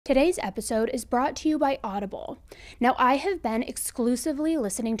Today's episode is brought to you by Audible. Now, I have been exclusively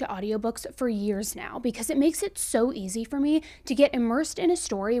listening to audiobooks for years now because it makes it so easy for me to get immersed in a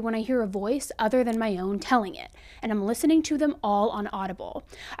story when I hear a voice other than my own telling it, and I'm listening to them all on Audible.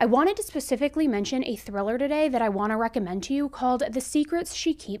 I wanted to specifically mention a thriller today that I want to recommend to you called The Secrets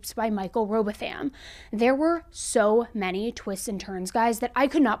She Keeps by Michael Robotham. There were so many twists and turns, guys, that I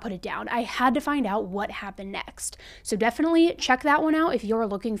could not put it down. I had to find out what happened next. So definitely check that one out if you're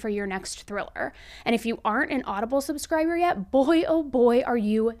looking for your next thriller. And if you aren't an Audible subscriber yet, boy oh boy are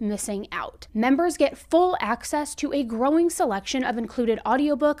you missing out. Members get full access to a growing selection of included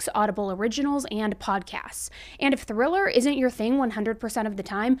audiobooks, Audible originals, and podcasts. And if thriller isn't your thing 100% of the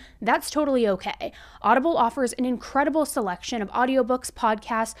time, that's totally okay. Audible offers an incredible selection of audiobooks,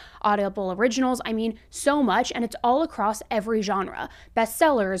 podcasts, Audible originals, so much, and it's all across every genre.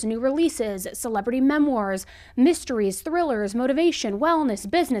 Bestsellers, new releases, celebrity memoirs, mysteries, thrillers, motivation, wellness,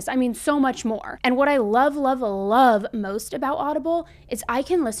 business, so much more. And what I love most about Audible is I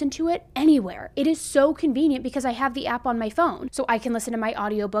can listen to it anywhere. It is so convenient because I have the app on my phone. So I can listen to my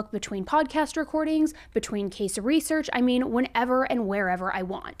audiobook between podcast recordings, between case research, whenever and wherever I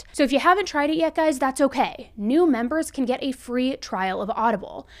want. So if you haven't tried it yet, guys, that's okay. New members can get a free trial of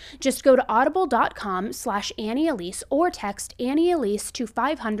Audible. Just go to audible.com/AnnieElise or text AnnieElise to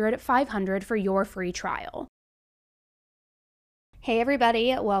 500-500 for your free trial. Hey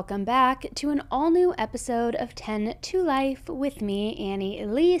everybody, welcome back to an all-new episode of 10 to Life with me, Annie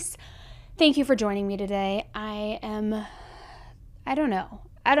Elise. Thank you for joining me today. I don't know.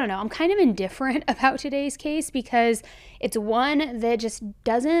 I'm kind of indifferent about today's case because it's one that just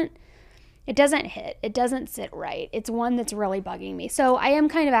doesn't hit. It doesn't sit right. It's one that's really bugging me. So I am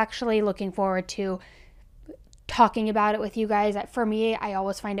kind of actually looking forward to talking about it with you guys. For me, I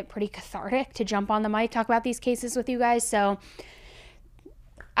always find it pretty cathartic to jump on the mic, talk about these cases with you guys. So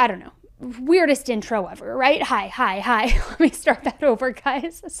I don't know. Weirdest intro ever, right? Hi. Let me start that over,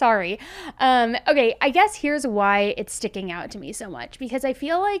 guys. Sorry. Okay, I guess here's why it's sticking out to me so much, because I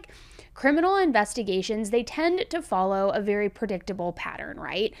feel like criminal investigations, they tend to follow a very predictable pattern,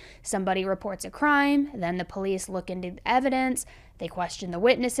 right? Somebody reports a crime, then the police look into the evidence, they question the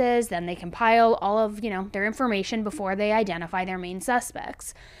witnesses, then they compile all of, their information before they identify their main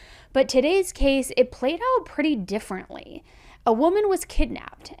suspects. But today's case, it played out pretty differently. A woman was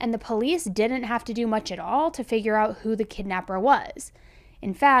kidnapped, and the police didn't have to do much at all to figure out who the kidnapper was.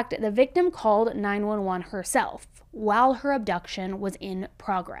 In fact, the victim called 911 herself while her abduction was in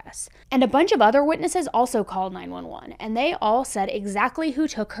progress. And a bunch of other witnesses also called 911, and they all said exactly who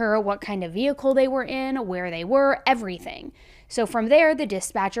took her, what kind of vehicle they were in, where they were, everything. So from there, the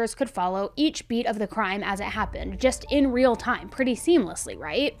dispatchers could follow each beat of the crime as it happened, just in real time, pretty seamlessly,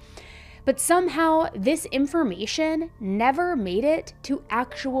 right? But somehow, this information never made it to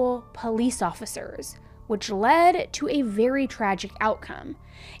actual police officers, which led to a very tragic outcome.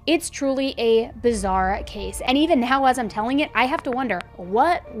 It's truly a bizarre case, and even now as I'm telling it, I have to wonder,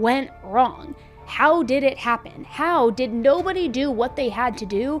 what went wrong? How did it happen? How did nobody do what they had to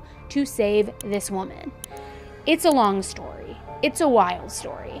do to save this woman? It's a long story. It's a wild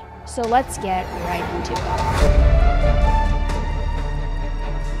story. So let's get right into it.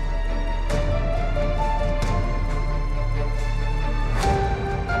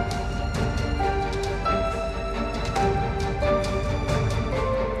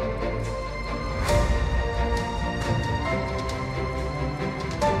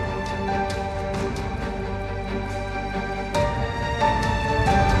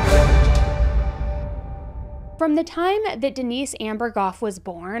 From the time that Denise Amber Goff was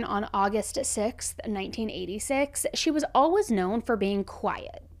born on August 6th, 1986, she was always known for being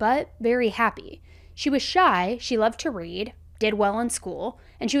quiet, but very happy. She was shy, she loved to read, did well in school,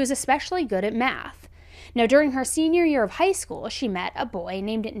 and she was especially good at math. Now, during her senior year of high school, she met a boy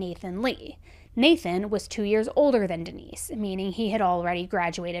named Nathan Lee. Nathan was 2 years older than Denise, meaning he had already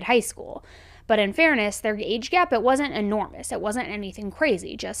graduated high school. But in fairness, their age gap, it wasn't enormous. It wasn't anything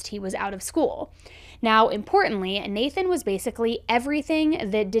crazy, just he was out of school. Now, importantly, Nathan was basically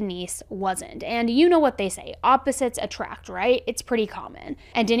everything that Denise wasn't. And you know what they say, opposites attract, right? It's pretty common.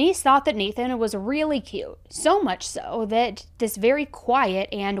 And Denise thought that Nathan was really cute, so much so that this very quiet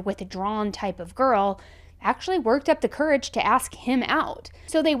and withdrawn type of girl actually worked up the courage to ask him out.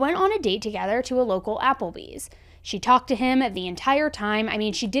 So they went on a date together to a local Applebee's. She talked to him the entire time.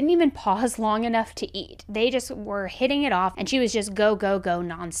 She didn't even pause long enough to eat. They just were hitting it off, and she was just go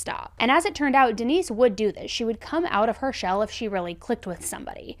nonstop. And as it turned out, Denise would do this. She would come out of her shell if she really clicked with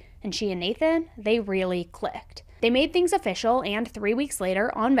somebody. And she and Nathan, they really clicked. They made things official, and 3 weeks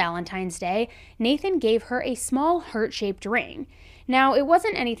later, on Valentine's Day, Nathan gave her a small heart-shaped ring. Now, it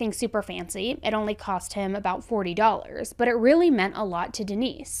wasn't anything super fancy. It only cost him about $40, but it really meant a lot to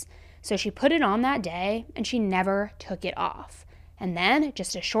Denise. So she put it on that day, and she never took it off. And then,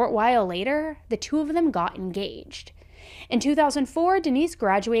 just a short while later, the two of them got engaged. In 2004, Denise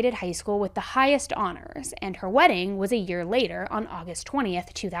graduated high school with the highest honors, and her wedding was a year later on August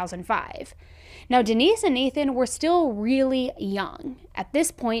 20th, 2005. Now, Denise and Nathan were still really young. At this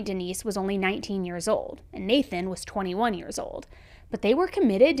point, Denise was only 19 years old, and Nathan was 21 years old. But they were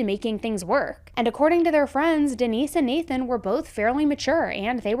committed to making things work. And according to their friends, Denise and Nathan were both fairly mature,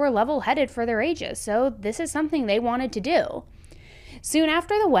 and they were level-headed for their ages, so this is something they wanted to do. Soon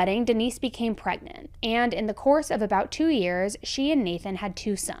after the wedding, Denise became pregnant, and in the course of about 2 years, she and Nathan had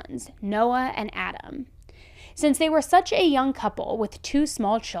 2 sons, Noah and Adam. Since they were such a young couple with 2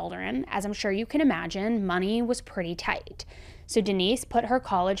 small children, as I'm sure you can imagine, money was pretty tight. So Denise put her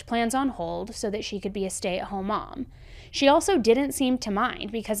college plans on hold so that she could be a stay-at-home mom. She also didn't seem to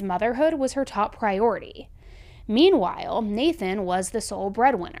mind because motherhood was her top priority. Meanwhile, Nathan was the sole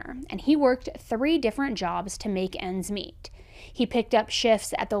breadwinner, and he worked 3 different jobs to make ends meet. He picked up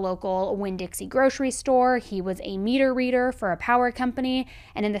shifts at the local Winn-Dixie grocery store, he was a meter reader for a power company,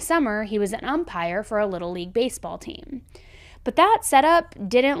 and in the summer, he was an umpire for a Little League baseball team. But that setup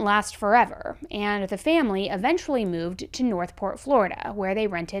didn't last forever, and the family eventually moved to Northport, Florida, where they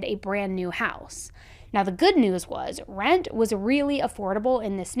rented a brand new house. Now, the good news was rent was really affordable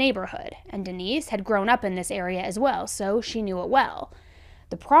in this neighborhood, and Denise had grown up in this area as well, so she knew it well.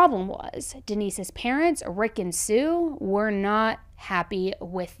 The problem was Denise's parents, Rick and Sue, were not happy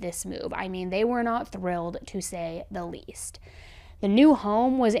with this move. I mean, they were not thrilled, to say the least. The new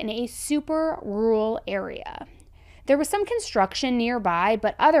home was in a super rural area. There was some construction nearby,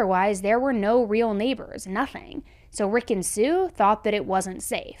 but otherwise there were no real neighbors, nothing. So Rick and Sue thought that it wasn't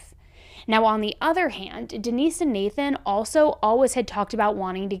safe. Now, on the other hand, Denise and Nathan also always had talked about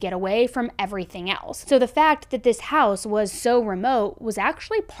wanting to get away from everything else. So the fact that this house was so remote was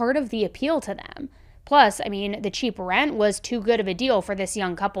actually part of the appeal to them. Plus, I mean, the cheap rent was too good of a deal for this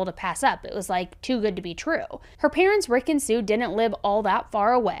young couple to pass up. It was like too good to be true. Her parents, Rick and Sue, didn't live all that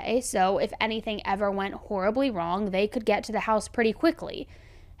far away, so if anything ever went horribly wrong, they could get to the house pretty quickly,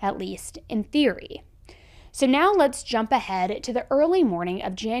 at least in theory. So now let's jump ahead to the early morning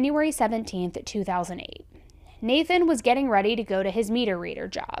of January 17th, 2008. Nathan was getting ready to go to his meter reader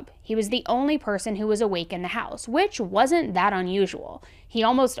job. He was the only person who was awake in the house, which wasn't that unusual. He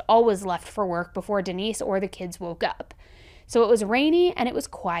almost always left for work before Denise or the kids woke up. So it was rainy and it was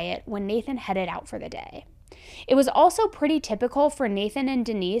quiet when Nathan headed out for the day. It was also pretty typical for Nathan and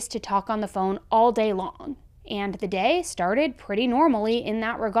Denise to talk on the phone all day long, and the day started pretty normally in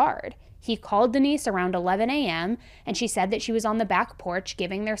that regard. He called Denise around 11 a.m., and she said that she was on the back porch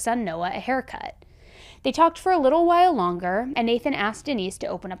giving their son Noah a haircut. They talked for a little while longer, and Nathan asked Denise to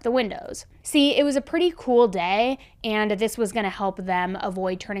open up the windows. See, it was a pretty cool day, and this was going to help them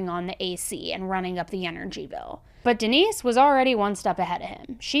avoid turning on the AC and running up the energy bill. But Denise was already one step ahead of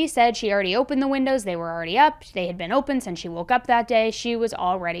him. She said she already opened the windows, they were already up, they had been open since she woke up that day, she was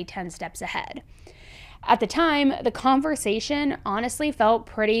already 10 steps ahead. At the time, the conversation honestly felt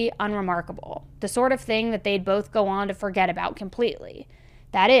pretty unremarkable, the sort of thing that they'd both go on to forget about completely.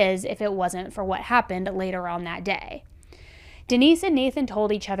 That is, if it wasn't for what happened later on that day. Denise and Nathan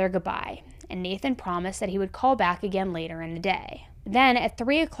told each other goodbye, and Nathan promised that he would call back again later in the day. Then, at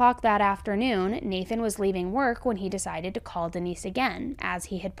 3 o'clock that afternoon, Nathan was leaving work when he decided to call Denise again, as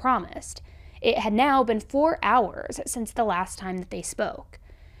he had promised. It had now been 4 hours since the last time that they spoke.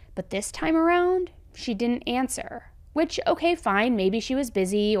 But this time around, she didn't answer. Which, okay, fine, maybe she was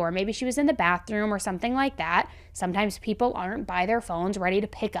busy, or maybe she was in the bathroom or something like that. Sometimes people aren't by their phones ready to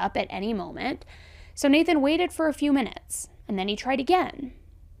pick up at any moment. So Nathan waited for a few minutes, and then he tried again.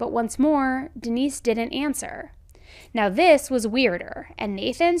 But once more, Denise didn't answer. Now this was weirder, and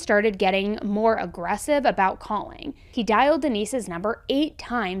Nathan started getting more aggressive about calling. He dialed Denise's number 8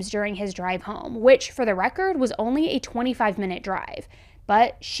 times during his drive home, which, for the record, was only a 25-minute drive.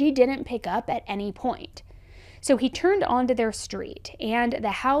 But she didn't pick up at any point. So he turned onto their street, and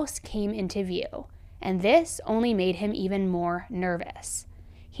the house came into view, and this only made him even more nervous.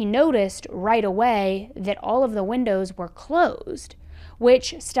 He noticed right away that all of the windows were closed,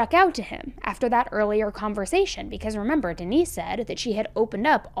 which stuck out to him after that earlier conversation, because remember, Denise said that she had opened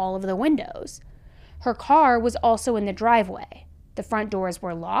up all of the windows. Her car was also in the driveway. The front doors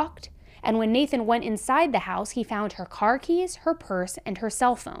were locked, and when Nathan went inside the house, he found her car keys, her purse, and her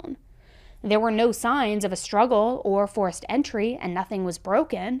cell phone. There were no signs of a struggle or forced entry, and nothing was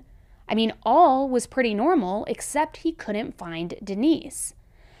broken. I mean, all was pretty normal, except he couldn't find Denise.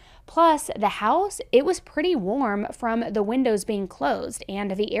 Plus, the house, it was pretty warm from the windows being closed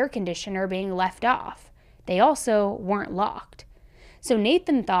and the air conditioner being left off. They also weren't locked. So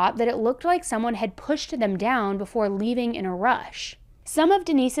Nathan thought that it looked like someone had pushed them down before leaving in a rush. Some of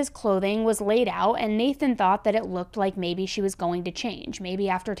Denise's clothing was laid out, and Nathan thought that it looked like maybe she was going to change, maybe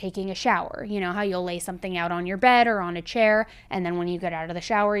after taking a shower. You know how you'll lay something out on your bed or on a chair, and then when you get out of the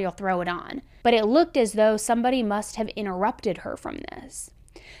shower, you'll throw it on. But it looked as though somebody must have interrupted her from this.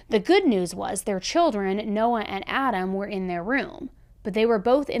 The good news was their children, Noah and Adam, were in their room, but they were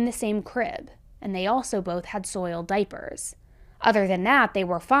both in the same crib, and they also both had soiled diapers. Other than that, they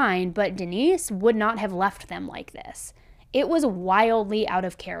were fine, but Denise would not have left them like this. It was wildly out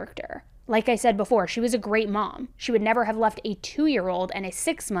of character. Like I said before, she was a great mom. She would never have left a 2-year-old and a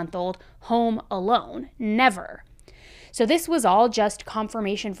 6-month-old home alone. Never. So this was all just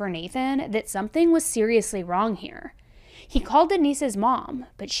confirmation for Nathan that something was seriously wrong here. He called Denise's mom,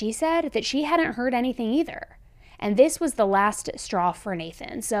 but she said that she hadn't heard anything either. And this was the last straw for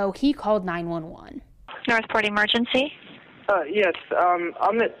Nathan, so he called 911. Northport Emergency? Yes,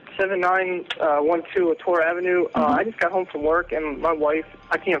 I'm at 7912 Torre Avenue. I just got home from work, and my wife,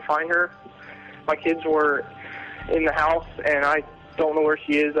 I can't find her. My kids were in the house, and I don't know where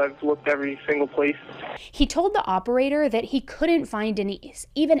she is. I've looked every single place. He told the operator that he couldn't find Denise,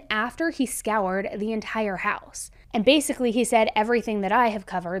 even after he scoured the entire house. And basically he said everything that I have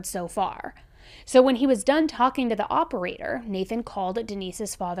covered so far. So when he was done talking to the operator, Nathan called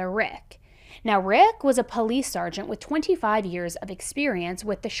Denise's father, Rick. Now, Rick was a police sergeant with 25 years of experience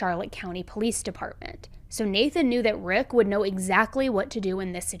with the Charlotte County Police Department. So Nathan knew that Rick would know exactly what to do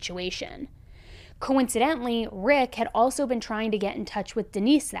in this situation. Coincidentally, Rick had also been trying to get in touch with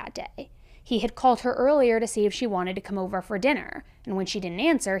Denise that day. He had called her earlier to see if she wanted to come over for dinner, and when she didn't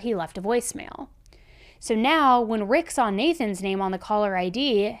answer, he left a voicemail. So now, when Rick saw Nathan's name on the caller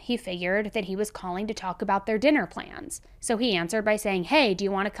ID, he figured that he was calling to talk about their dinner plans. So he answered by saying, "Hey, do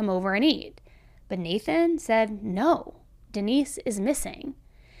you want to come over and eat?" But Nathan said, "No, Denise is missing."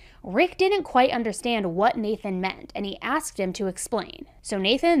 Rick didn't quite understand what Nathan meant, and he asked him to explain. So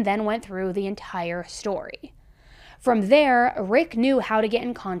Nathan then went through the entire story. From there, Rick knew how to get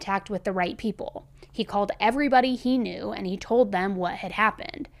in contact with the right people. He called everybody he knew, and he told them what had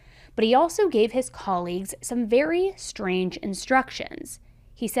happened. But he also gave his colleagues some very strange instructions.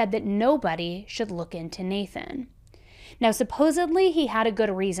 He said that nobody should look into Nathan. Now, supposedly, he had a good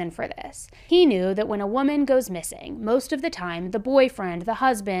reason for this. He knew that when a woman goes missing, most of the time, the boyfriend, the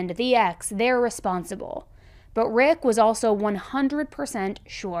husband, the ex, they're responsible. But Rick was also 100%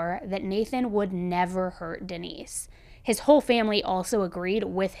 sure that Nathan would never hurt Denise. His whole family also agreed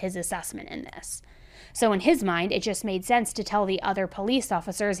with his assessment in this. So in his mind, it just made sense to tell the other police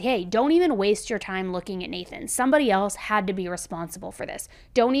officers, hey, don't even waste your time looking at Nathan. Somebody else had to be responsible for this.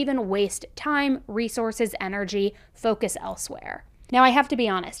 Don't even waste time, resources, energy, focus elsewhere. Now, I have to be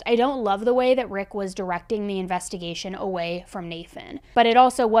honest, I don't love the way that Rick was directing the investigation away from Nathan, but it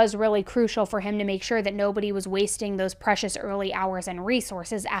also was really crucial for him to make sure that nobody was wasting those precious early hours and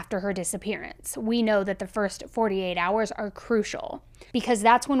resources after her disappearance. We know that the first 48 hours are crucial because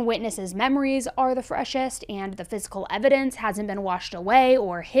that's when witnesses' memories are the freshest and the physical evidence hasn't been washed away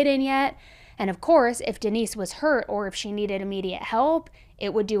or hidden yet. And of course, if Denise was hurt or if she needed immediate help,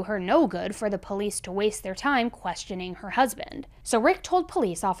 it would do her no good for the police to waste their time questioning her husband. So Rick told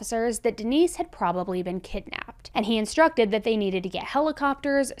police officers that Denise had probably been kidnapped, and he instructed that they needed to get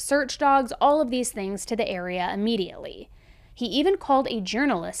helicopters, search dogs, all of these things to the area immediately. He even called a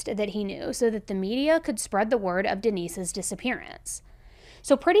journalist that he knew so that the media could spread the word of Denise's disappearance.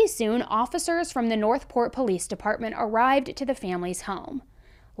 So pretty soon, officers from the Northport Police Department arrived to the family's home.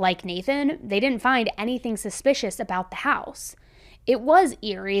 Like Nathan, they didn't find anything suspicious about the house. It was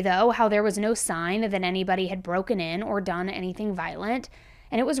eerie, though, how there was no sign that anybody had broken in or done anything violent,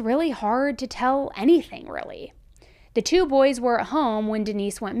 and it was really hard to tell anything, really. The two boys were at home when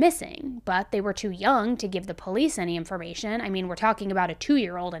Denise went missing, but they were too young to give the police any information. I mean, we're talking about a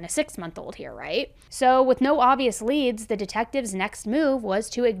 2-year-old and a 6-month-old here, right? So with no obvious leads, the detective's next move was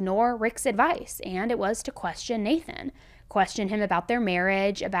to ignore Rick's advice, and it was to question Nathan. Question him about their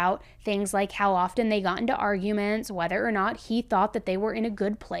marriage, about things like how often they got into arguments, whether or not he thought that they were in a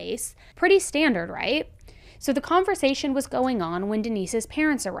good place. Pretty standard, right? So the conversation was going on when Denise's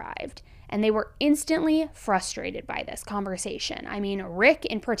parents arrived, and they were instantly frustrated by this conversation. I mean, Rick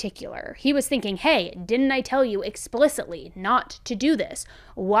in particular. He was thinking, hey, didn't I tell you explicitly not to do this?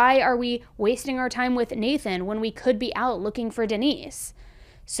 Why are we wasting our time with Nathan when we could be out looking for Denise?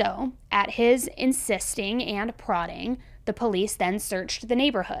 So, at his insisting and prodding, the police then searched the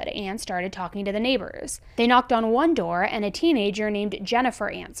neighborhood and started talking to the neighbors. They knocked on one door and a teenager named Jennifer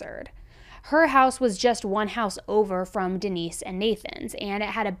answered. Her house was just one house over from Denise and Nathan's, and it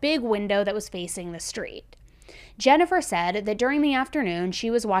had a big window that was facing the street. Jennifer said that during the afternoon she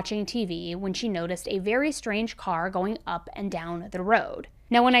was watching TV when she noticed a very strange car going up and down the road.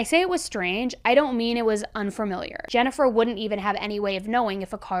 Now, when I say it was strange, I don't mean it was unfamiliar. Jennifer wouldn't even have any way of knowing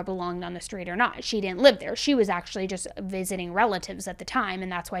if a car belonged on the street or not. She didn't live there. She was actually just visiting relatives at the time,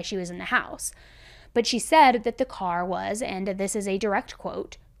 and that's why she was in the house. But she said that the car was, and this is a direct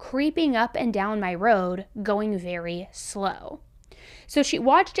quote, creeping up and down my road, going very slow. So she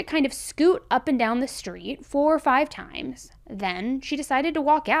watched it kind of scoot up and down the street 4 or 5 times. Then she decided to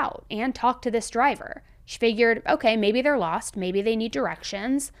walk out and talk to this driver. She figured, okay, maybe they're lost, maybe they need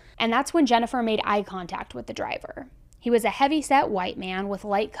directions. And that's when Jennifer made eye contact with the driver. He was a heavy-set white man with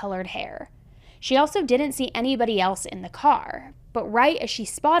light-colored hair. She also didn't see anybody else in the car, but right as she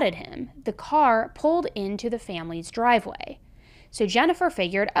spotted him, the car pulled into the family's driveway. So Jennifer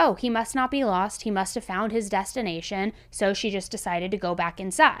figured, oh, he must not be lost, he must have found his destination, so she just decided to go back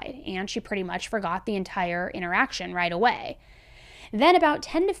inside, and she pretty much forgot the entire interaction right away. Then about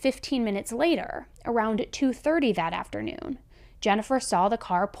 10 to 15 minutes later, around 2:30 that afternoon, Jennifer saw the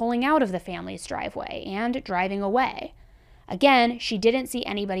car pulling out of the family's driveway and driving away. Again, she didn't see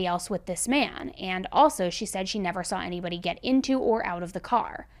anybody else with this man, and also she said she never saw anybody get into or out of the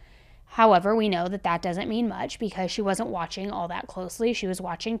car. However, we know that that doesn't mean much because she wasn't watching all that closely. She was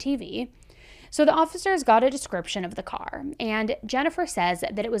watching TV. So the officers got a description of the car, and Jennifer says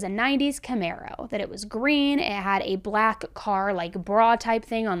that it was a 90s Camaro, that it was green, it had a black car, like bra type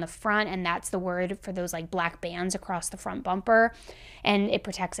thing on the front, and that's the word for those like black bands across the front bumper, and it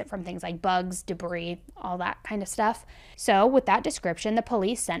protects it from things like bugs, debris, all that kind of stuff. So with that description, the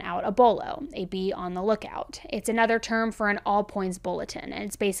police sent out a BOLO, a be on the lookout. It's another term for an all points bulletin, and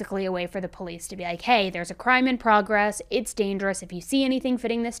it's basically a way for the police to be like, hey, there's a crime in progress, it's dangerous, if you see anything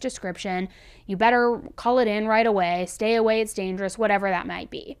fitting this description, you better call it in right away, stay away, it's dangerous, whatever that might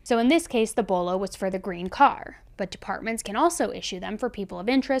be. So in this case, the BOLO was for the green car, but departments can also issue them for people of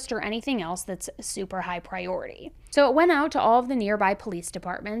interest or anything else that's super high priority. So it went out to all of the nearby police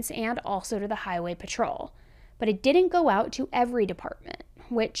departments and also to the highway patrol, but it didn't go out to every department,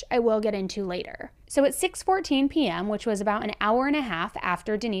 which I will get into later. So at 6:14 p.m., which was about an hour and a half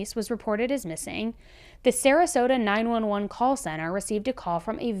after Denise was reported as missing, the Sarasota 911 call center received a call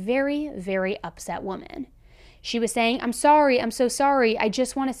from a very, very upset woman. She was saying, I'm sorry, I'm so sorry, I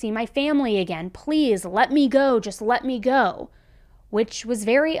just want to see my family again. Please, let me go, just let me go. Which was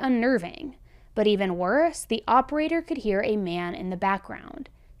very unnerving. But even worse, the operator could hear a man in the background.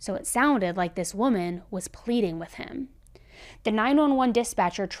 So it sounded like this woman was pleading with him. The 911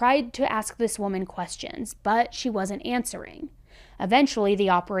 dispatcher tried to ask this woman questions, but she wasn't answering. Eventually, the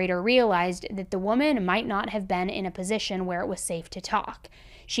operator realized that the woman might not have been in a position where it was safe to talk.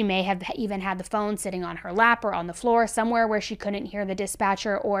 She may have even had the phone sitting on her lap or on the floor somewhere where she couldn't hear the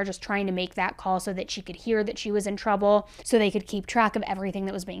dispatcher, or just trying to make that call so that she could hear that she was in trouble, so they could keep track of everything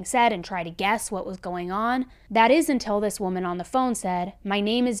that was being said and try to guess what was going on. That is until this woman on the phone said, "My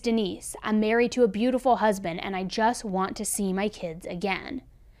name is Denise. I'm married to a beautiful husband, and I just want to see my kids again."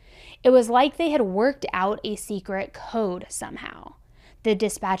 It was like they had worked out a secret code somehow. The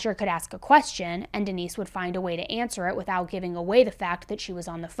dispatcher could ask a question, and Denise would find a way to answer it without giving away the fact that she was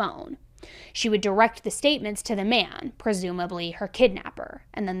on the phone. She would direct the statements to the man, presumably her kidnapper,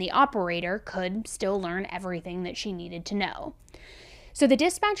 and then the operator could still learn everything that she needed to know. So the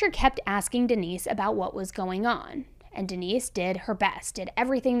dispatcher kept asking Denise about what was going on, and Denise did her best, did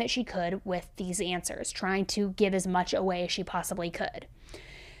everything that she could with these answers, trying to give as much away as she possibly could.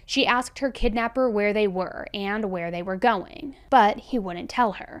 She asked her kidnapper where they were and where they were going, but he wouldn't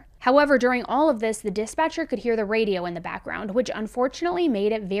tell her. However, during all of this, the dispatcher could hear the radio in the background, which unfortunately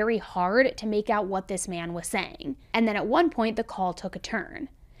made it very hard to make out what this man was saying. And then at one point, the call took a turn.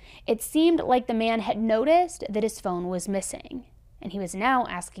 It seemed like the man had noticed that his phone was missing, and he was now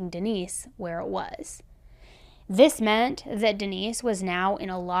asking Denise where it was. This meant that Denise was now in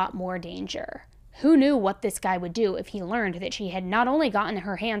a lot more danger. Who knew what this guy would do if he learned that she had not only gotten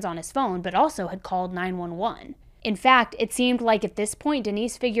her hands on his phone, but also had called 911? In fact, it seemed like at this point,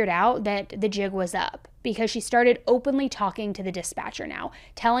 Denise figured out that the jig was up, because she started openly talking to the dispatcher now,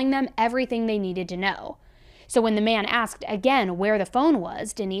 telling them everything they needed to know. So when the man asked again where the phone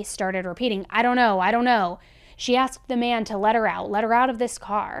was, Denise started repeating, I don't know, I don't know. She asked the man to let her out of this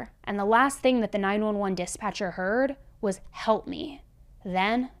car. And the last thing that the 911 dispatcher heard was, help me.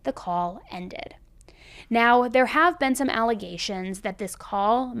 Then the call ended. Now, there have been some allegations that this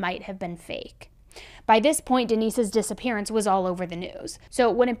call might have been fake. By this point, Denise's disappearance was all over the news, so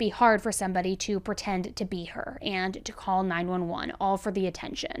it wouldn't be hard for somebody to pretend to be her and to call 911, all for the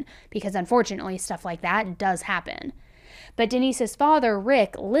attention, because unfortunately, stuff like that does happen. But Denise's father,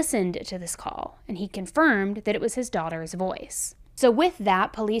 Rick, listened to this call, and he confirmed that it was his daughter's voice. So with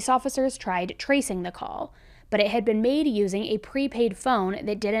that, police officers tried tracing the call, but it had been made using a prepaid phone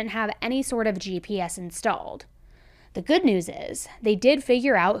that didn't have any sort of GPS installed. The good news is, they did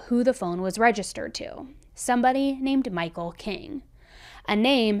figure out who the phone was registered to. Somebody named Michael King. A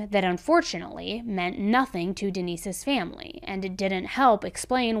name that unfortunately meant nothing to Denise's family, and it didn't help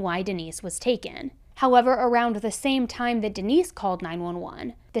explain why Denise was taken. However, around the same time that Denise called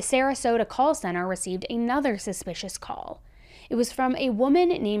 911, the Sarasota call center received another suspicious call. It was from a woman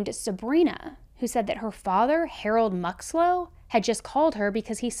named Sabrina, who said that her father, Harold Muxlow, had just called her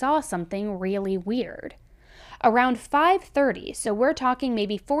because he saw something really weird. Around 5:30, so we're talking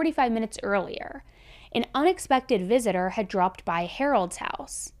maybe 45 minutes earlier, an unexpected visitor had dropped by Harold's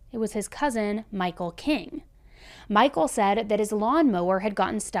house. It was his cousin, Michael King. Michael said that his lawnmower had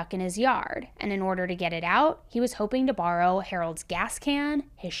gotten stuck in his yard, and in order to get it out, he was hoping to borrow Harold's gas can,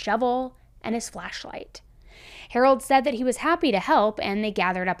 his shovel, and his flashlight. Harold said that he was happy to help, and they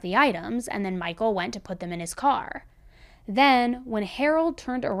gathered up the items, and then Michael went to put them in his car. Then, when Harold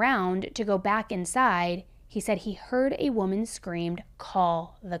turned around to go back inside, he said he heard a woman scream,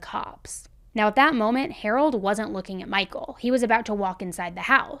 "Call the cops." Now, at that moment, Harold wasn't looking at Michael. He was about to walk inside the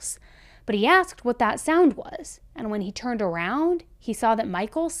house. But he asked what that sound was, and when he turned around, he saw that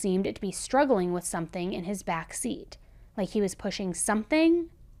Michael seemed to be struggling with something in his back seat, like he was pushing something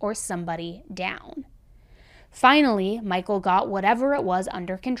or somebody down. Finally, Michael got whatever it was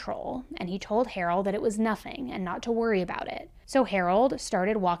under control, and he told Harold that it was nothing and not to worry about it. So Harold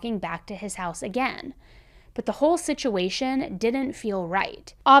started walking back to his house again. But the whole situation didn't feel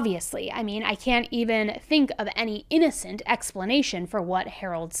right. Obviously, I can't even think of any innocent explanation for what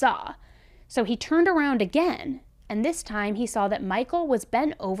Harold saw. So he turned around again, and this time he saw that Michael was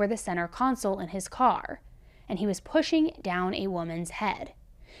bent over the center console in his car, and he was pushing down a woman's head.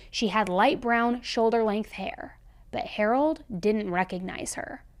 She had light brown, shoulder-length hair, but Harold didn't recognize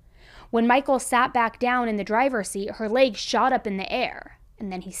her. When Michael sat back down in the driver's seat, her legs shot up in the air,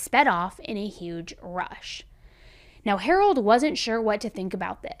 and then he sped off in a huge rush. Now, Harold wasn't sure what to think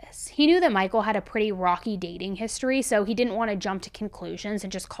about this. He knew that Michael had a pretty rocky dating history, so he didn't want to jump to conclusions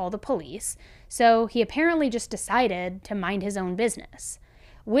and just call the police. So he apparently just decided to mind his own business,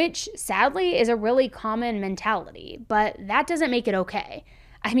 which sadly is a really common mentality, but that doesn't make it okay.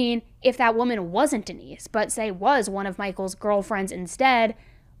 If that woman wasn't Denise, but say was one of Michael's girlfriends instead,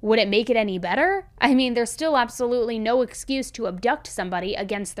 would it make it any better? There's still absolutely no excuse to abduct somebody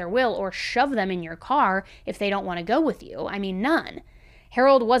against their will or shove them in your car if they don't want to go with you. None.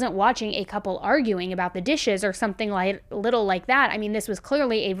 Harold wasn't watching a couple arguing about the dishes or something little like that. This was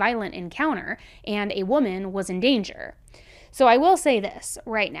clearly a violent encounter, and a woman was in danger. So I will say this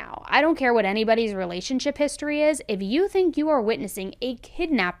right now. I don't care what anybody's relationship history is. If you think you are witnessing a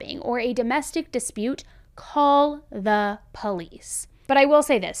kidnapping or a domestic dispute, call the police. But I will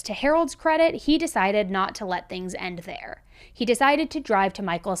say this, to Harold's credit, he decided not to let things end there. He decided to drive to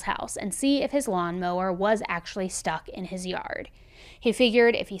Michael's house and see if his lawnmower was actually stuck in his yard. He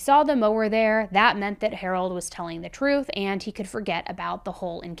figured if he saw the mower there, that meant that Harold was telling the truth and he could forget about the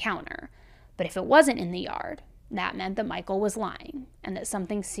whole encounter. But if it wasn't in the yard, that meant that Michael was lying and that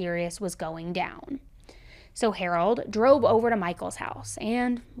something serious was going down. So Harold drove over to Michael's house,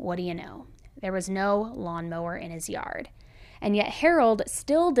 and what do you know? There was no lawnmower in his yard. And yet Harold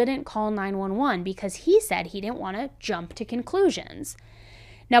still didn't call 911 because he said he didn't want to jump to conclusions.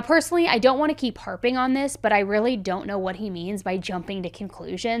 Now, personally, I don't want to keep harping on this, but I really don't know what he means by jumping to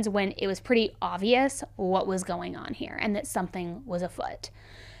conclusions when it was pretty obvious what was going on here and that something was afoot.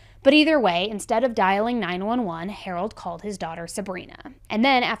 But either way, instead of dialing 911, Harold called his daughter Sabrina. And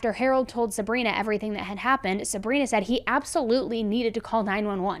then after Harold told Sabrina everything that had happened, Sabrina said he absolutely needed to call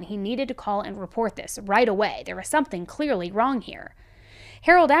 911. He needed to call and report this right away. There was something clearly wrong here.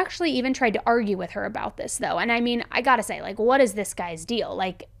 Harold actually even tried to argue with her about this, though. And I gotta say, what is this guy's deal?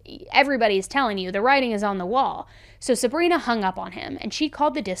 Everybody's telling you the writing is on the wall. So Sabrina hung up on him, and she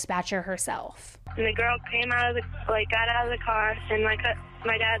called the dispatcher herself. And the girl came out of got out of the car, and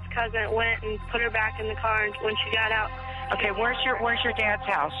my dad's cousin went and put her back in the car. And when she got out, okay, where's your dad's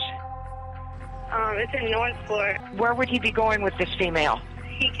house? It's in Northport. Where would he be going with this female?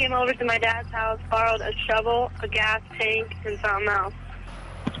 He came over to my dad's house, borrowed a shovel, a gas tank, and something else.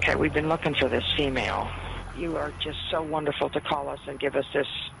 Okay, we've been looking for this female. You are just so wonderful to call us and give us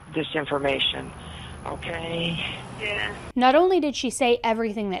this information. Okay. Yeah. Not only did she say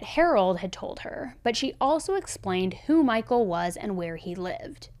everything that Harold had told her, but she also explained who Michael was and where he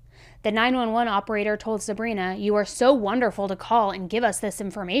lived. The 911 operator told Sabrina, "You are so wonderful to call and give us this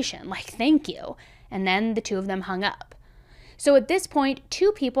information. Like, thank you." And then the two of them hung up. So at this point,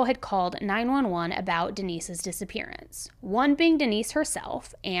 two people had called 911 about Denise's disappearance, one being Denise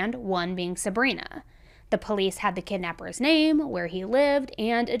herself and one being Sabrina. The police had the kidnapper's name, where he lived,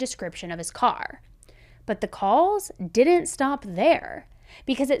 and a description of his car. But the calls didn't stop there,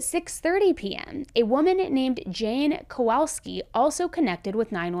 because at 6:30 p.m., a woman named Jane Kowalski also connected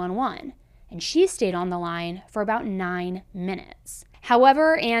with 911, and she stayed on the line for about 9 minutes.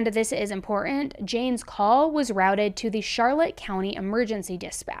 However, and this is important, Jane's call was routed to the Charlotte County Emergency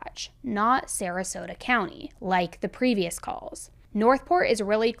Dispatch, not Sarasota County, like the previous calls. Northport is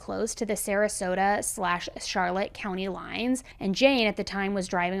really close to the Sarasota/Charlotte County lines, and Jane at the time was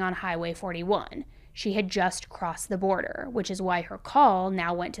driving on Highway 41. She had just crossed the border, which is why her call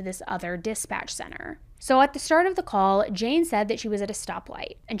now went to this other dispatch center. So at the start of the call, Jane said that she was at a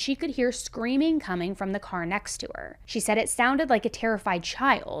stoplight, and she could hear screaming coming from the car next to her. She said it sounded like a terrified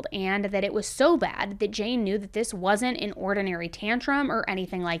child, and that it was so bad that Jane knew that this wasn't an ordinary tantrum or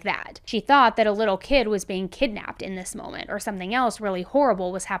anything like that. She thought that a little kid was being kidnapped in this moment, or something else really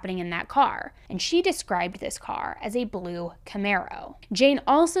horrible was happening in that car, and she described this car as a blue Camaro. Jane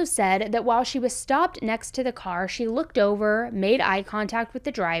also said that while she was stopped next to the car, she looked over, made eye contact with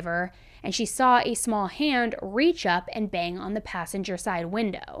the driver, and she saw a small hand reach up and bang on the passenger side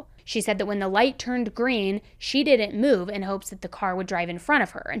window. She said that when the light turned green, she didn't move in hopes that the car would drive in front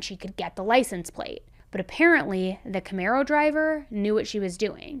of her and she could get the license plate. But apparently, the Camaro driver knew what she was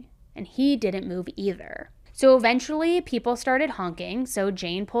doing, and he didn't move either. So eventually, people started honking, so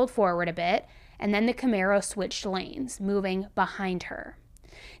Jane pulled forward a bit, and then the Camaro switched lanes, moving behind her.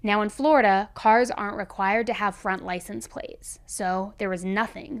 Now in Florida, cars aren't required to have front license plates, so there was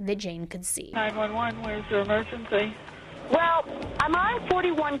nothing that Jane could see. 911, where's the emergency? Well, I'm on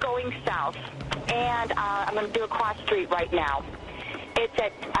 41 going south, and I'm going to do a cross street right now.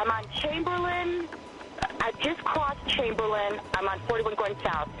 I'm on Chamberlain. I just crossed Chamberlain. I'm on 41 going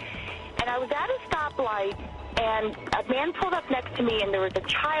south. And I was at a stoplight, and a man pulled up next to me, and there was a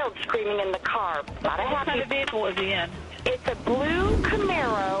child screaming in the car. What kind of vehicle was he in? It's a blue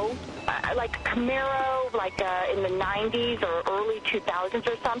Camaro, in the 90s or early 2000s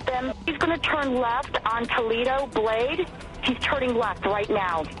or something. He's going to turn left on Toledo Blade. He's turning left right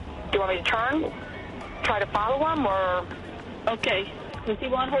now. Do you want me to turn? Try to follow him, or? Okay. Does he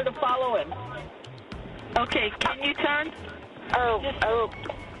want her to follow him? Okay, can you turn?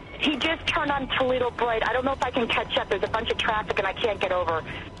 He just turned on Toledo Blade. I don't know if I can catch up. There's a bunch of traffic and I can't get over.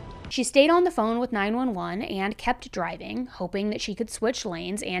 She stayed on the phone with 911 and kept driving, hoping that she could switch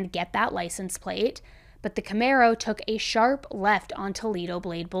lanes and get that license plate. But the Camaro took a sharp left on Toledo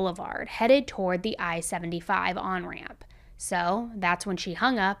Blade Boulevard, headed toward the I-75 on-ramp. So that's when she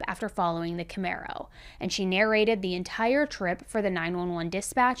hung up after following the Camaro, and she narrated the entire trip for the 911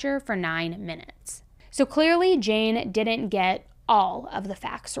 dispatcher for 9 minutes. So clearly, Jane didn't get all of the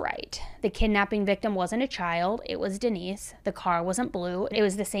facts right. The kidnapping victim wasn't a child, it was Denise. The car wasn't blue, it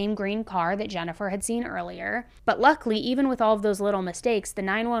was the same green car that Jennifer had seen earlier. But luckily, even with all of those little mistakes, the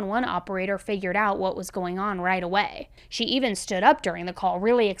 911 operator figured out what was going on right away. She even stood up during the call,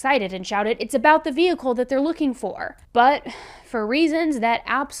 really excited, and shouted, "It's about the vehicle that they're looking for." But for reasons that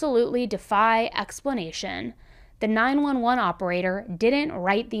absolutely defy explanation, the 911 operator didn't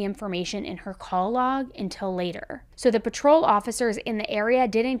write the information in her call log until later. So the patrol officers in the area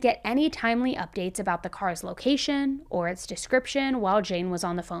didn't get any timely updates about the car's location or its description while Jane was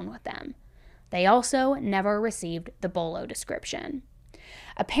on the phone with them. They also never received the Bolo description.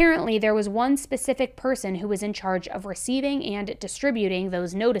 Apparently, there was one specific person who was in charge of receiving and distributing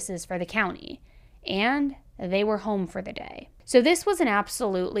those notices for the county, and they were home for the day. So this was an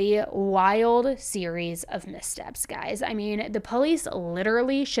absolutely wild series of missteps, guys. I mean, the police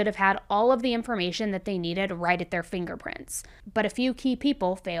literally should have had all of the information that they needed right at their fingerprints, but a few key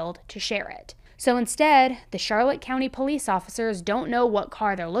people failed to share it. So instead, the Charlotte County police officers don't know what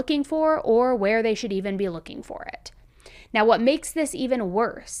car they're looking for or where they should even be looking for it. Now, what makes this even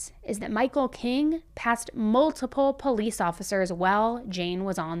worse is that Michael King passed multiple police officers while Jane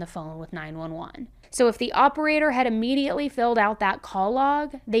was on the phone with 911. So if the operator had immediately filled out that call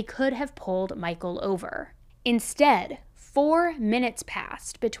log, they could have pulled Michael over. Instead, 4 minutes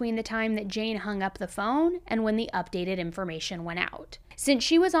passed between the time that Jane hung up the phone and when the updated information went out. Since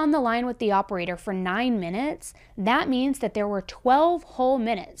she was on the line with the operator for 9 minutes, that means that there were 12 whole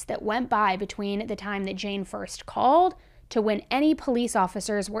minutes that went by between the time that Jane first called to when any police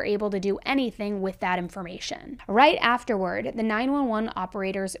officers were able to do anything with that information. Right afterward, the 911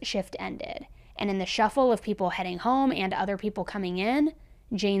 operator's shift ended, and in the shuffle of people heading home and other people coming in,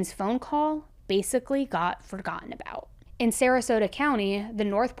 Jane's phone call basically got forgotten about. In Sarasota County, the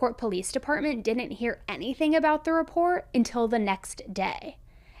Northport Police Department didn't hear anything about the report until the next day.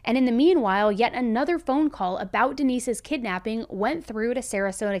 And in the meanwhile, yet another phone call about Denise's kidnapping went through to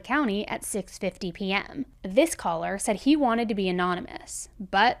Sarasota County at 6:50 p.m. This caller said he wanted to be anonymous,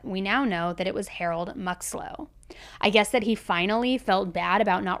 but we now know that it was Harold Muxlow. I guess that he finally felt bad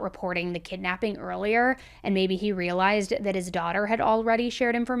about not reporting the kidnapping earlier, and maybe he realized that his daughter had already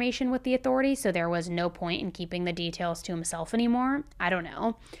shared information with the authorities, so there was no point in keeping the details to himself anymore. I don't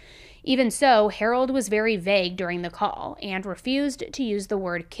know. Even so, Harold was very vague during the call and refused to use the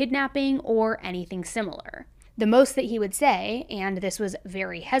word kidnapping or anything similar. The most that he would say, and this was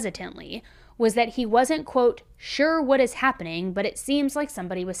very hesitantly, was that he wasn't, quote, sure what is happening, but it seems like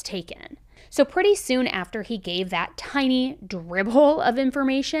somebody was taken. So pretty soon after he gave that tiny dribble of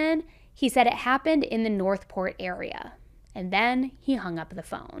information, he said it happened in the Northport area. And then he hung up the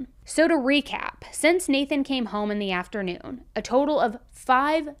phone. So to recap, since Nathan came home in the afternoon, a total of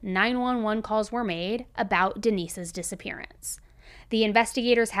 5 911 calls were made about Denise's disappearance. The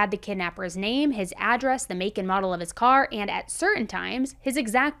investigators had the kidnapper's name, his address, the make and model of his car, and at certain times, his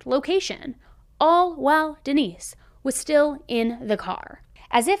exact location, all while Denise was still in the car.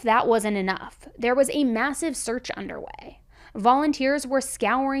 As if that wasn't enough, there was a massive search underway. Volunteers were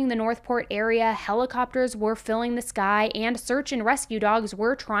scouring the Northport area, helicopters were filling the sky, and search and rescue dogs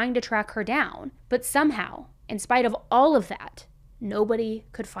were trying to track her down. But somehow, in spite of all of that, nobody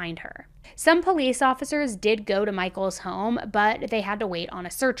could find her. Some police officers did go to Michael's home, but they had to wait on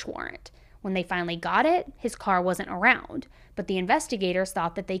a search warrant. When they finally got it, his car wasn't around, but the investigators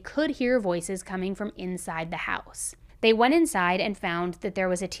thought that they could hear voices coming from inside the house. They went inside and found that there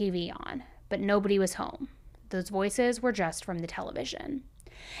was a TV on, but nobody was home. Those voices were just from the television.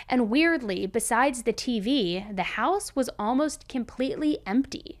 And weirdly, besides the TV, the house was almost completely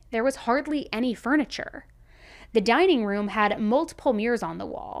empty. There was hardly any furniture. The dining room had multiple mirrors on the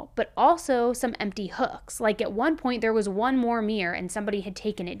wall, but also some empty hooks. Like at one point there was one more mirror and somebody had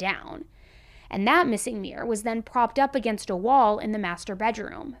taken it down. And that missing mirror was then propped up against a wall in the master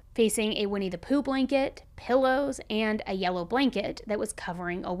bedroom, facing a Winnie the Pooh blanket, pillows, and a yellow blanket that was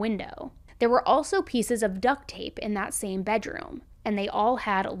covering a window. There were also pieces of duct tape in that same bedroom, and they all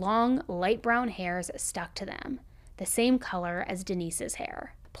had long, light brown hairs stuck to them, the same color as Denise's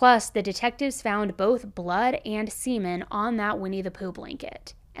hair. Plus, the detectives found both blood and semen on that Winnie the Pooh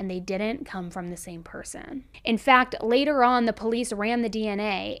blanket, and they didn't come from the same person. In fact, later on, the police ran the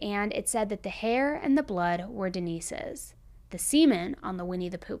DNA, and it said that the hair and the blood were Denise's. The semen on the Winnie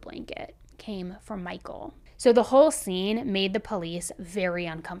the Pooh blanket came from Michael. So the whole scene made the police very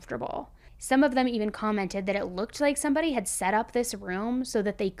uncomfortable. Some of them even commented that it looked like somebody had set up this room so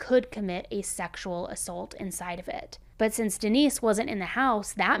that they could commit a sexual assault inside of it. But since Denise wasn't in the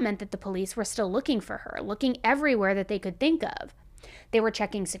house, that meant that the police were still looking for her, looking everywhere that they could think of. They were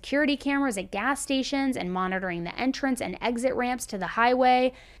checking security cameras at gas stations and monitoring the entrance and exit ramps to the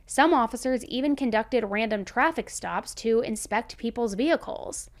highway. Some officers even conducted random traffic stops to inspect people's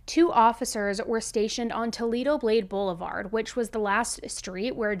vehicles. 2 officers were stationed on Toledo Blade Boulevard, which was the last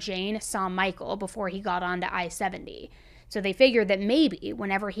street where Jane saw Michael before he got onto I-70. So they figured that maybe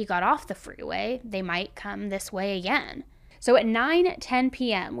whenever he got off the freeway, they might come this way again. So at 9:10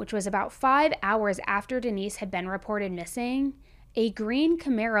 p.m., which was about 5 hours after Denise had been reported missing, a green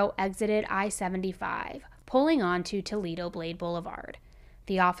Camaro exited I-75, pulling onto Toledo Blade Boulevard.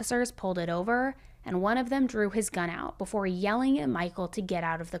 The officers pulled it over, and one of them drew his gun out before yelling at Michael to get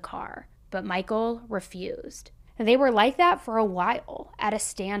out of the car. But Michael refused. They were like that for a while, at a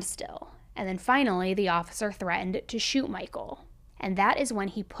standstill, and then finally the officer threatened to shoot Michael. And that is when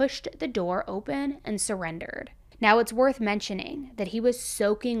he pushed the door open and surrendered. Now, it's worth mentioning that he was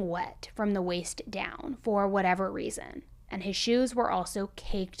soaking wet from the waist down for whatever reason, and his shoes were also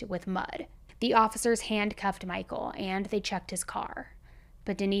caked with mud. The officers handcuffed Michael, and they checked his car.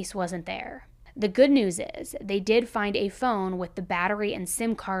 But Denise wasn't there. The good news is they did find a phone with the battery and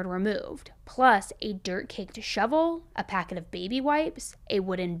SIM card removed, plus a dirt-caked shovel, a packet of baby wipes, a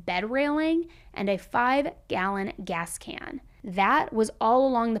wooden bed railing, and a 5-gallon gas can. That was all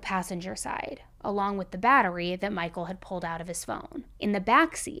along the passenger side, along with the battery that Michael had pulled out of his phone. In the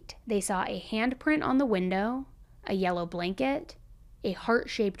back seat, they saw a handprint on the window, a yellow blanket, a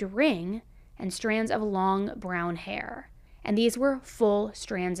heart-shaped ring, and strands of long brown hair. And these were full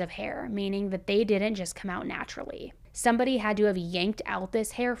strands of hair, meaning that they didn't just come out naturally. Somebody had to have yanked out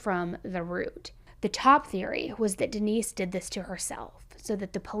this hair from the root. The top theory was that Denise did this to herself so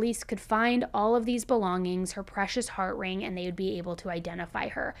that the police could find all of these belongings, her precious heart ring, and they would be able to identify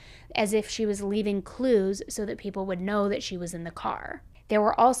her, as if she was leaving clues so that people would know that she was in the car. There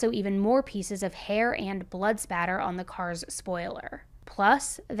were also even more pieces of hair and blood spatter on the car's spoiler.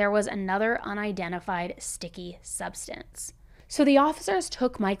 Plus, there was another unidentified sticky substance. So the officers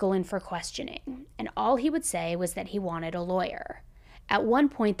took Michael in for questioning, and all he would say was that he wanted a lawyer. At one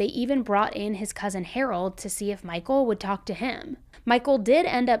point, they even brought in his cousin Harold to see if Michael would talk to him. Michael did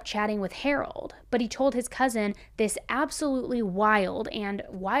end up chatting with Harold, but he told his cousin this absolutely wild and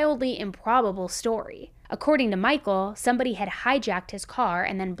wildly improbable story. According to Michael, somebody had hijacked his car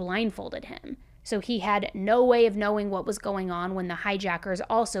and then blindfolded him. So he had no way of knowing what was going on when the hijackers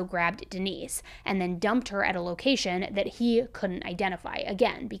also grabbed Denise and then dumped her at a location that he couldn't identify,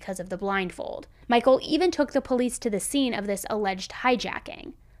 again, because of the blindfold. Michael even took the police to the scene of this alleged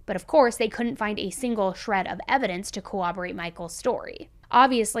hijacking. But of course, they couldn't find a single shred of evidence to corroborate Michael's story.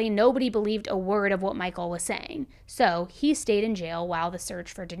 Obviously, nobody believed a word of what Michael was saying, so he stayed in jail while the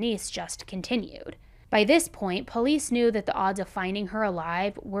search for Denise just continued. By this point, police knew that the odds of finding her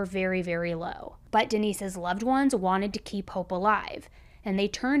alive were very, very low. But Denise's loved ones wanted to keep hope alive, and they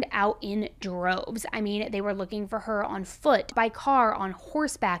turned out in droves. I mean, they were looking for her on foot, by car, on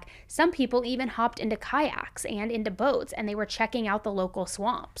horseback. Some people even hopped into kayaks and into boats, and they were checking out the local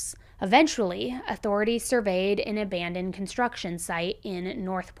swamps. Eventually, authorities surveyed an abandoned construction site in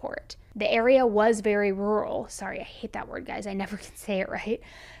Northport. The area was very rural. Sorry, I hate that word, guys. I never can say it right.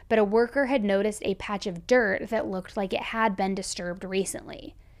 But a worker had noticed a patch of dirt that looked like it had been disturbed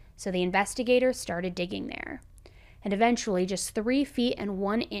recently. So the investigators started digging there. And eventually, just 3 feet and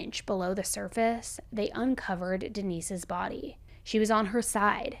 1 inch below the surface, they uncovered Denise's body. She was on her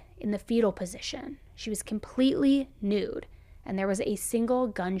side, in the fetal position. She was completely nude, and there was a single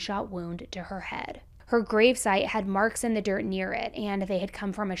gunshot wound to her head. Her gravesite had marks in the dirt near it, and they had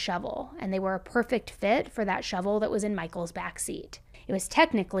come from a shovel, and they were a perfect fit for that shovel that was in Michael's backseat. It was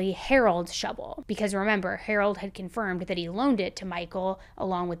technically Harold's shovel, because remember, Harold had confirmed that he loaned it to Michael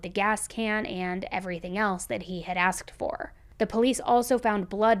along with the gas can and everything else that he had asked for. The police also found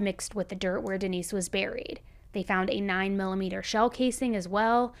blood mixed with the dirt where Denise was buried. They found a 9mm shell casing as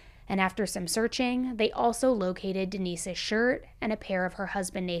well, and after some searching, they also located Denise's shirt and a pair of her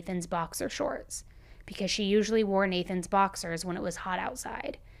husband Nathan's boxer shorts, because she usually wore Nathan's boxers when it was hot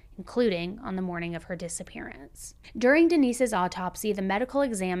outside, including on the morning of her disappearance. During Denise's autopsy, the medical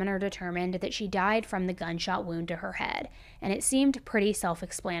examiner determined that she died from the gunshot wound to her head, and it seemed pretty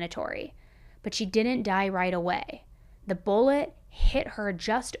self-explanatory. But she didn't die right away. The bullet hit her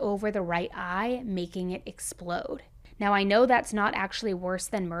just over the right eye, making it explode. Now, I know that's not actually worse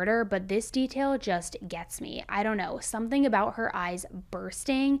than murder, but this detail just gets me. I don't know, something about her eyes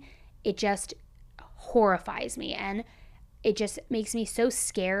bursting, it just horrifies me, and it just makes me so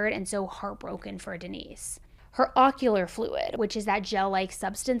scared and so heartbroken for Denise. Her ocular fluid, which is that gel-like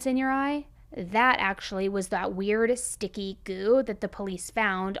substance in your eye, that actually was that weird sticky goo that the police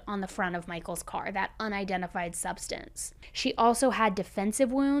found on the front of Michael's car, that unidentified substance. She also had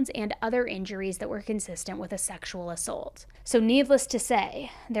defensive wounds and other injuries that were consistent with a sexual assault. So needless to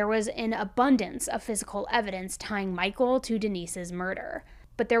say, there was an abundance of physical evidence tying Michael to Denise's murder.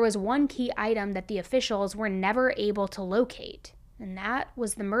 But there was one key item that the officials were never able to locate, and that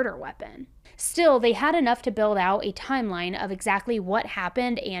was the murder weapon. Still, they had enough to build out a timeline of exactly what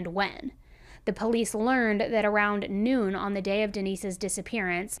happened and when. The police learned that around noon on the day of Denise's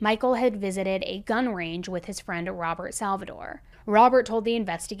disappearance, Michael had visited a gun range with his friend Robert Salvador. Robert told the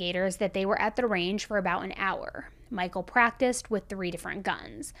investigators that they were at the range for about an hour. Michael practiced with 3 different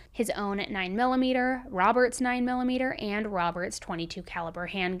guns: his own 9mm, Robert's 9mm, and Robert's .22 caliber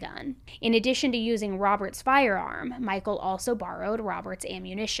handgun. In addition to using Robert's firearm, Michael also borrowed Robert's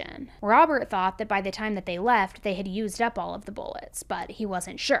ammunition. Robert thought that by the time that they left, they had used up all of the bullets, but he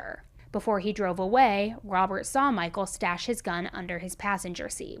wasn't sure. Before he drove away, Robert saw Michael stash his gun under his passenger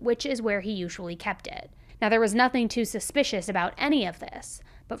seat, which is where he usually kept it. Now, there was nothing too suspicious about any of this,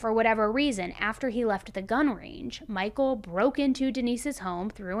 but for whatever reason, after he left the gun range, Michael broke into Denise's home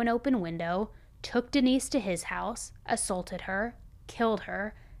through an open window, took Denise to his house, assaulted her, killed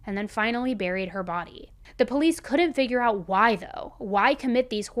her, and then finally buried her body. The police couldn't figure out why, though. Why commit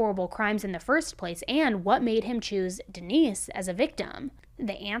these horrible crimes in the first place, and what made him choose Denise as a victim?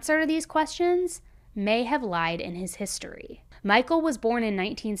 The answer to these questions may have lied in his history. Michael was born in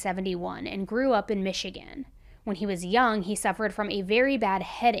 1971 and grew up in Michigan. When he was young, he suffered from a very bad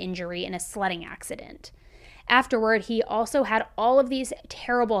head injury in a sledding accident. Afterward, he also had all of these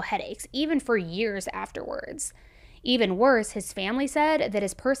terrible headaches, even for years afterwards. Even worse, his family said that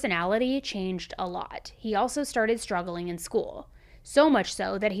his personality changed a lot. He also started struggling in school. So much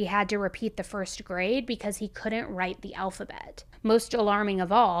so that he had to repeat the first grade because he couldn't write the alphabet. Most alarming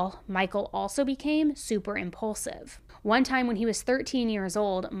of all, Michael also became super impulsive. One time when he was 13 years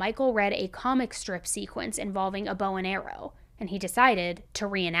old, Michael read a comic strip sequence involving a bow and arrow, and he decided to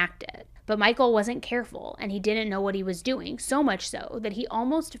reenact it. But Michael wasn't careful, and he didn't know what he was doing, so much so that he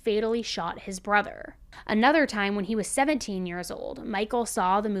almost fatally shot his brother. Another time when he was 17 years old, Michael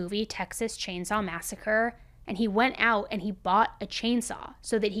saw the movie Texas Chainsaw Massacre, and he went out and he bought a chainsaw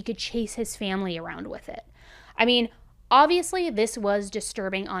so that he could chase his family around with it. I mean, obviously this was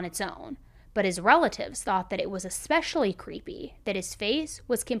disturbing on its own, but his relatives thought that it was especially creepy that his face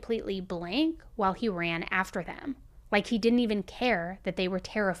was completely blank while he ran after them. Like he didn't even care that they were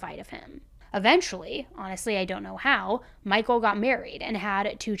terrified of him. Eventually, honestly I don't know how, Michael got married and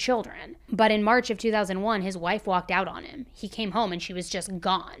had 2 children. But in March of 2001, his wife walked out on him. He came home and she was just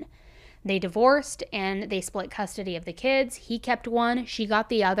gone. They divorced and they split custody of the kids. He kept one, she got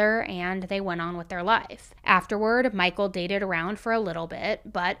the other, and they went on with their life. Afterward, Michael dated around for a little bit,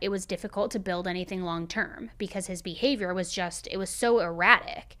 but it was difficult to build anything long term because his behavior was so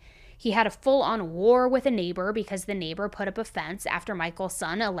erratic. He had a full-on war with a neighbor because the neighbor put up a fence after Michael's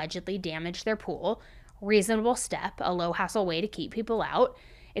son allegedly damaged their pool. Reasonable step, a low-hassle way to keep people out.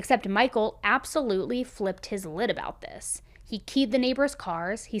 Except Michael absolutely flipped his lid about this. He keyed the neighbors'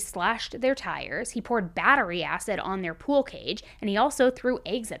 cars, he slashed their tires, he poured battery acid on their pool cage, and he also threw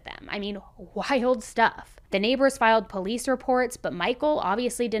eggs at them. I mean, wild stuff. The neighbors filed police reports, but Michael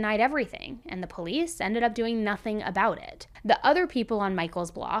obviously denied everything, and the police ended up doing nothing about it. The other people on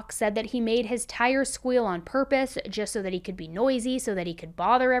Michael's block said that he made his tires squeal on purpose just so that he could be noisy, so that he could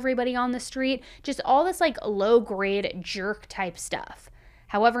bother everybody on the street, just all this like low-grade jerk type stuff.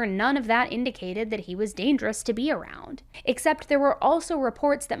 However, none of that indicated that he was dangerous to be around. Except there were also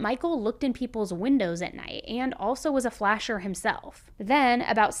reports that Michael looked in people's windows at night and also was a flasher himself. Then,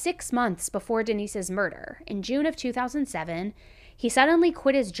 about 6 months before Denise's murder, in June of 2007, he suddenly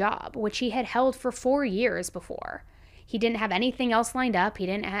quit his job, which he had held for 4 years before. He didn't have anything else lined up, he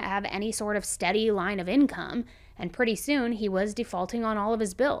didn't have any sort of steady line of income, and pretty soon he was defaulting on all of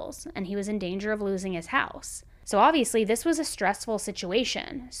his bills, and he was in danger of losing his house. So obviously this was a stressful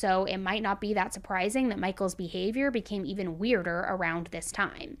situation, so it might not be that surprising that Michael's behavior became even weirder around this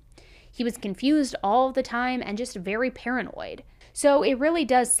time. He was confused all the time and just very paranoid. So it really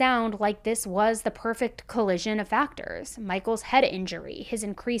does sound like this was the perfect collision of factors. Michael's head injury, his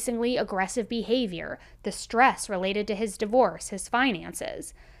increasingly aggressive behavior, the stress related to his divorce, his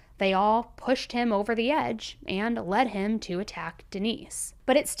finances. They all pushed him over the edge and led him to attack Denise.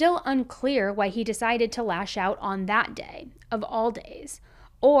 But it's still unclear why he decided to lash out on that day, of all days,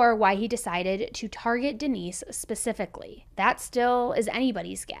 or why he decided to target Denise specifically. That still is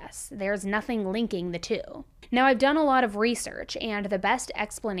anybody's guess. There's nothing linking the two. Now, I've done a lot of research, and the best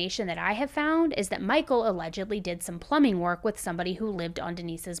explanation that I have found is that Michael allegedly did some plumbing work with somebody who lived on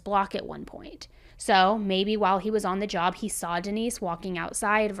Denise's block at one point. So maybe while he was on the job, he saw Denise walking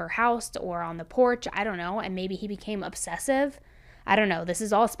outside of her house or on the porch, I don't know, and maybe he became obsessive. I don't know, this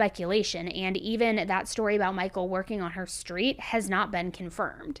is all speculation, and even that story about Michael working on her street has not been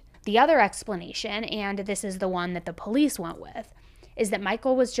confirmed. The other explanation, and this is the one that the police went with, is that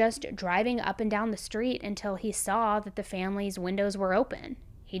Michael was just driving up and down the street until he saw that the family's windows were open.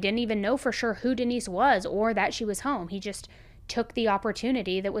 He didn't even know for sure who Denise was or that she was home. He just took the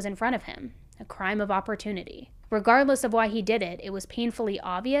opportunity that was in front of him. A crime of opportunity. Regardless of why he did it, it was painfully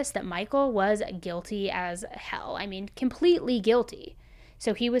obvious that Michael was guilty as hell. I mean, completely guilty.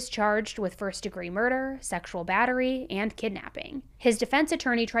 So he was charged with first-degree murder, sexual battery, and kidnapping. His defense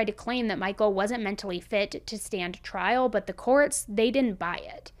attorney tried to claim that Michael wasn't mentally fit to stand trial, but the courts, they didn't buy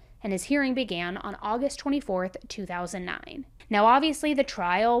it. And his hearing began on August 24th, 2009. Now, obviously, the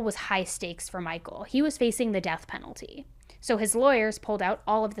trial was high stakes for Michael. He was facing the death penalty. So his lawyers pulled out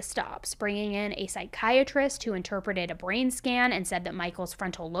all of the stops, bringing in a psychiatrist who interpreted a brain scan and said that Michael's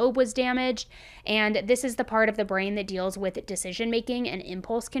frontal lobe was damaged, and this is the part of the brain that deals with decision-making and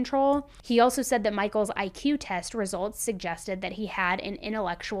impulse control. He also said that Michael's IQ test results suggested that he had an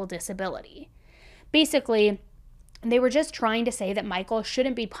intellectual disability. Basically, they were just trying to say that Michael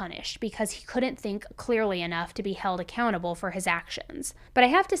shouldn't be punished because he couldn't think clearly enough to be held accountable for his actions. But I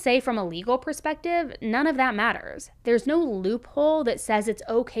have to say, from a legal perspective, none of that matters. There's no loophole that says it's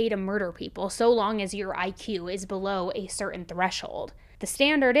okay to murder people so long as your IQ is below a certain threshold. The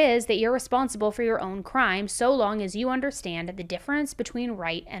standard is that you're responsible for your own crime so long as you understand the difference between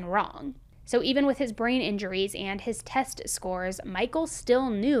right and wrong. So even with his brain injuries and his test scores, Michael still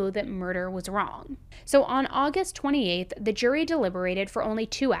knew that murder was wrong. So on August 28th, the jury deliberated for only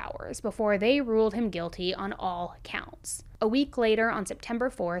 2 hours before they ruled him guilty on all counts. A week later, on September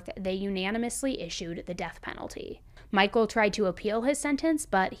 4th, they unanimously issued the death penalty. Michael tried to appeal his sentence,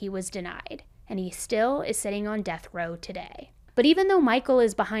 but he was denied, and he still is sitting on death row today. But even though Michael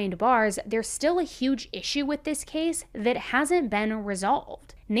is behind bars, there's still a huge issue with this case that hasn't been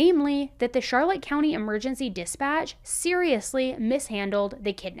resolved. Namely, that the Charlotte County Emergency Dispatch seriously mishandled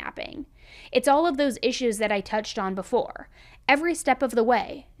the kidnapping. It's all of those issues that I touched on before. Every step of the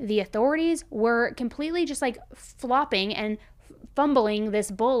way, the authorities were completely just like flopping and fumbling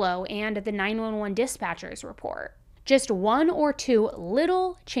this bolo and the 911 dispatcher's report. Just one or two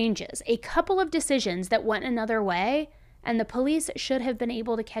little changes, a couple of decisions that went another way, and the police should have been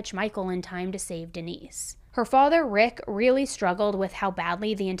able to catch Michael in time to save Denise. Her father, Rick, really struggled with how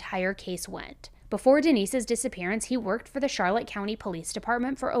badly the entire case went. Before Denise's disappearance, he worked for the Charlotte County Police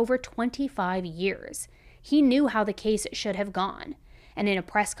Department for over 25 years. He knew how the case should have gone. And in a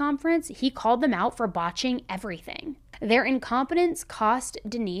press conference, he called them out for botching everything. Their incompetence cost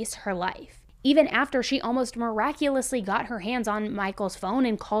Denise her life, even after she almost miraculously got her hands on Michael's phone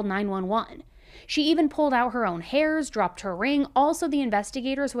and called 911. She even pulled out her own hairs, dropped her ring, also the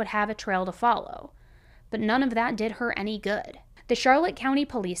investigators would have a trail to follow. But none of that did her any good. The Charlotte County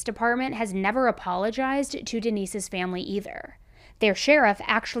Police Department has never apologized to Denise's family either. Their sheriff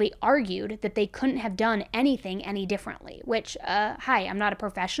actually argued that they couldn't have done anything any differently, which, hi, I'm not a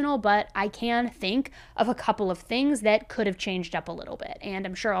professional, but I can think of a couple of things that could have changed up a little bit, and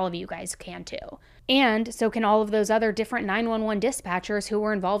I'm sure all of you guys can too. And so can all of those other different 911 dispatchers who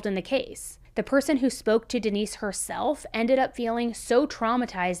were involved in the case. The person who spoke to Denise herself ended up feeling so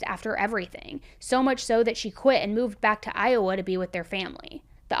traumatized after everything, so much so that she quit and moved back to Iowa to be with their family.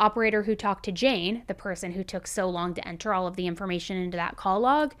 The operator who talked to Jane, the person who took so long to enter all of the information into that call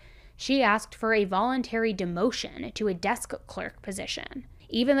log, she asked for a voluntary demotion to a desk clerk position.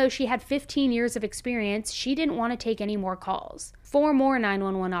 Even though she had 15 years of experience, she didn't want to take any more calls. 4 more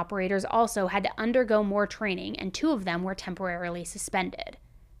 911 operators also had to undergo more training, and 2 of them were temporarily suspended.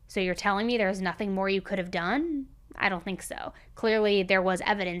 So you're telling me there's nothing more you could have done? I don't think so. Clearly, there was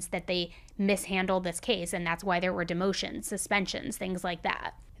evidence that they mishandled this case, and that's why there were demotions, suspensions, things like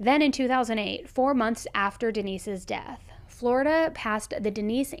that. Then in 2008, 4 months after Denise's death, Florida passed the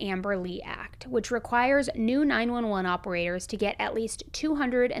Denise Amber Lee Act, which requires new 911 operators to get at least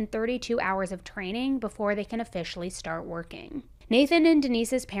 232 hours of training before they can officially start working. Nathan and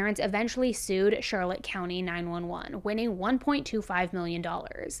Denise's parents eventually sued Charlotte County 911, winning $1.25 million.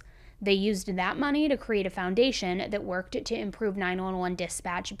 They used that money to create a foundation that worked to improve 911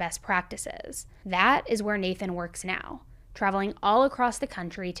 dispatch best practices. That is where Nathan works now, traveling all across the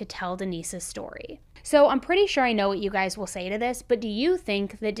country to tell Denise's story. So I'm pretty sure I know what you guys will say to this, but do you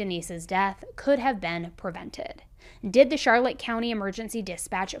think that Denise's death could have been prevented? Did the Charlotte County Emergency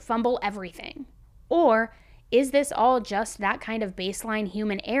Dispatch fumble everything? Or is this all just that kind of baseline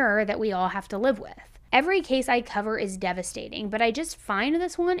human error that we all have to live with? Every case I cover is devastating, but I just find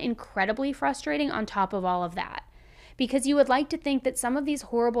this one incredibly frustrating on top of all of that. Because you would like to think that some of these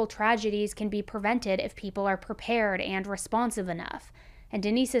horrible tragedies can be prevented if people are prepared and responsive enough. And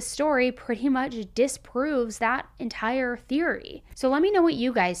Denise's story pretty much disproves that entire theory. So let me know what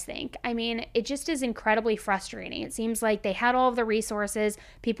you guys think. I mean, it just is incredibly frustrating. It seems like they had all of the resources,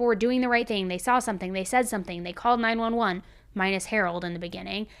 people were doing the right thing, they saw something, they said something, they called 911, minus Harold in the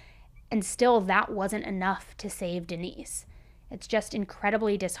beginning, and still that wasn't enough to save Denise. It's just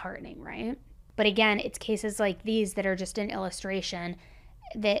incredibly disheartening, right? But again, it's cases like these that are just an illustration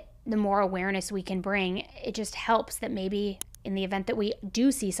that the more awareness we can bring, it just helps that maybe in the event that we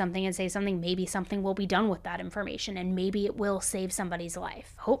do see something and say something, maybe something will be done with that information and maybe it will save somebody's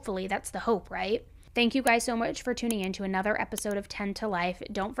life. Hopefully, that's the hope, right? Thank you guys so much for tuning in to another episode of 10 to Life.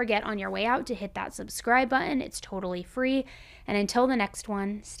 Don't forget on your way out to hit that subscribe button. It's totally free. And until the next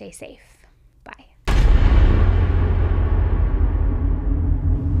one, stay safe.